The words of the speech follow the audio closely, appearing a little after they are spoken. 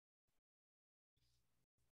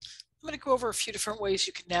I'm going to go over a few different ways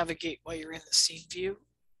you can navigate while you're in the scene view,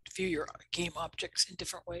 view your game objects in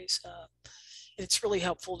different ways. It's really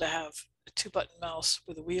helpful to have a 2-button mouse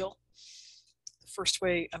with a wheel. The first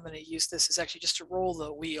way I'm going to use this is actually just to roll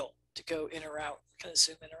the wheel to go in or out, kind of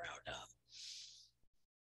zoom in or out.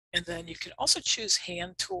 And then you can also choose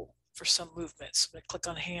hand tool for some movements. I'm going to click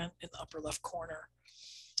on hand in the upper left corner,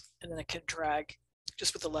 and then I can drag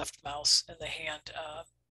just with the left mouse and the hand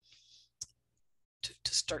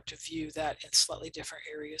to start to view that in slightly different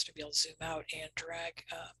areas. Maybe I'll zoom out and drag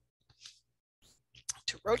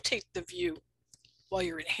to rotate the view while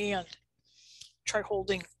you're in hand. Try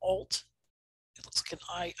holding Alt. It looks like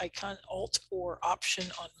an icon, Alt or Option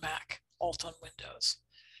on Mac, Alt on Windows.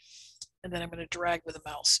 And then I'm going to drag with a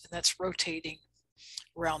mouse, and that's rotating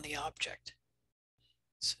around the object.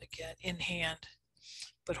 So again, in hand,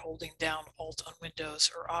 but holding down Alt on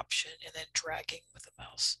Windows or Option, and then dragging with the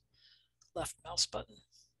mouse, left mouse button.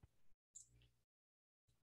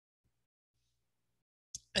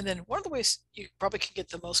 And then one of the ways you probably can get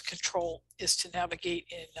the most control is to navigate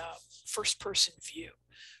in first-person view,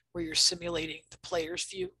 where you're simulating the player's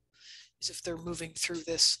view, as if they're moving through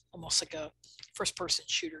this almost like a first-person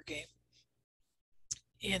shooter game.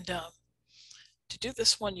 And to do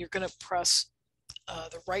this one, you're going to press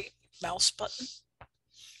the right mouse button.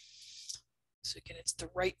 So again, it's the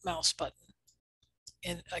right mouse button.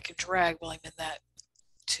 And I can drag while I'm in that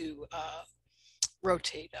to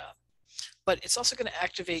rotate. But it's also going to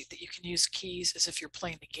activate that you can use keys as if you're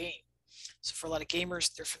playing the game. So for a lot of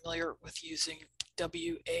gamers, they're familiar with using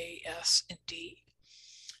W, A, S, and D.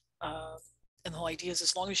 And the whole idea is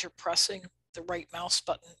as long as you're pressing the right mouse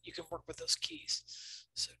button, you can work with those keys.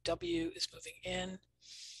 So W is moving in,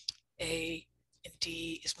 A and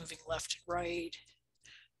D is moving left and right,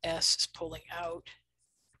 S is pulling out.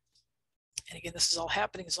 And again, this is all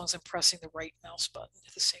happening as long as I'm pressing the right mouse button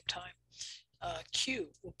at the same time. Q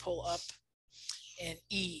will pull up and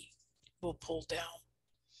E will pull down.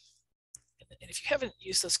 And if you haven't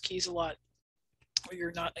used those keys a lot, or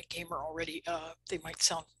you're not a gamer already, they might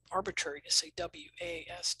sound arbitrary to say W, A,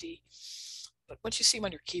 S, D. But once you see them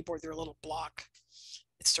on your keyboard, they're a little block.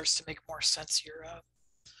 It starts to make more sense. Your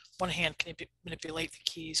one hand can manipulate the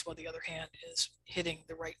keys while the other hand is hitting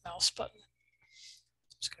the right mouse button.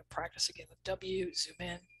 I'm just going to practice again with W, zoom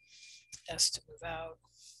in, S to move out,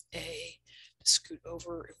 A to scoot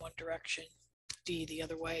over in one direction, D the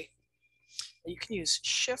other way. You can use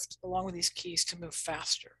Shift along with these keys to move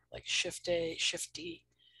faster, like Shift A, Shift D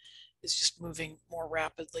is just moving more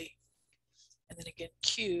rapidly. And then again,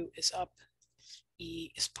 Q is up,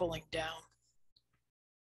 E is pulling down.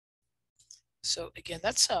 So again,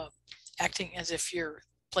 that's acting as if you're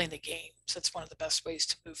playing the game. So that's one of the best ways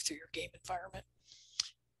to move through your game environment.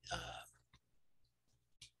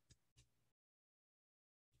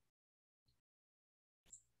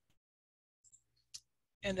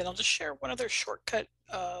 And then I'll just share one other shortcut.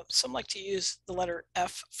 Some like to use the letter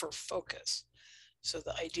F for focus. So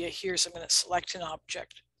the idea here is I'm going to select an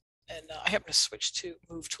object, and I happen to switch to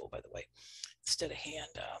Move tool, by the way, instead of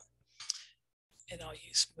hand. And I'll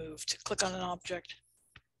use Move to click on an object.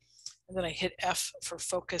 And then I hit F for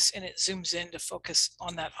focus, and it zooms in to focus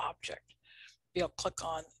on that object. Maybe I'll click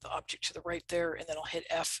on the object to the right there, and then I'll hit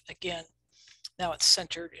F again. Now it's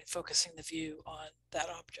centered and focusing the view on that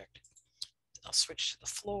object. I'll switch to the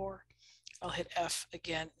floor. I'll hit F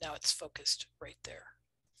again. Now it's focused right there.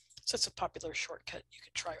 So it's a popular shortcut you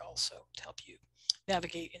can try also to help you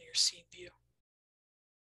navigate in your scene view.